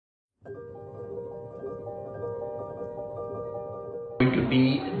going to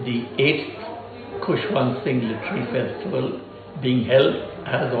be the 8th Khushwant Singh Literary Festival, being held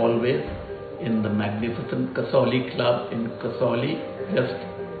as always in the magnificent Kasauli Club in Kasauli, just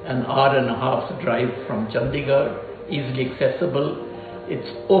an hour and a half drive from Chandigarh, easily accessible. It's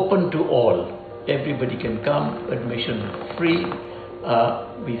open to all. Everybody can come, admission is free.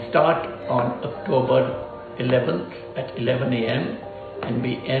 We start on October 11th at 11 a.m. and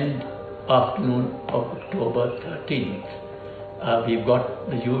we end afternoon of October 13th. We've got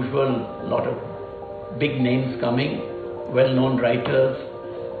the usual lot of big names coming, well-known writers.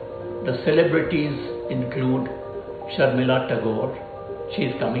 The celebrities include Sharmila Tagore,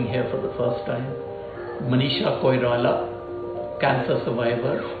 she's coming here for the first time, Manisha Koirala, cancer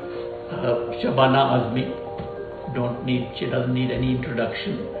survivor, Shabana Azmi, she doesn't need any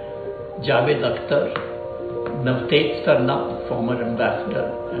introduction, Javed Akhtar, Navteej Sarna, former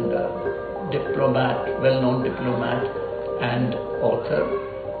ambassador and diplomat, well-known diplomat and author,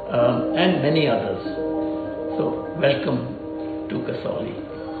 and many others. So welcome to Kasauli.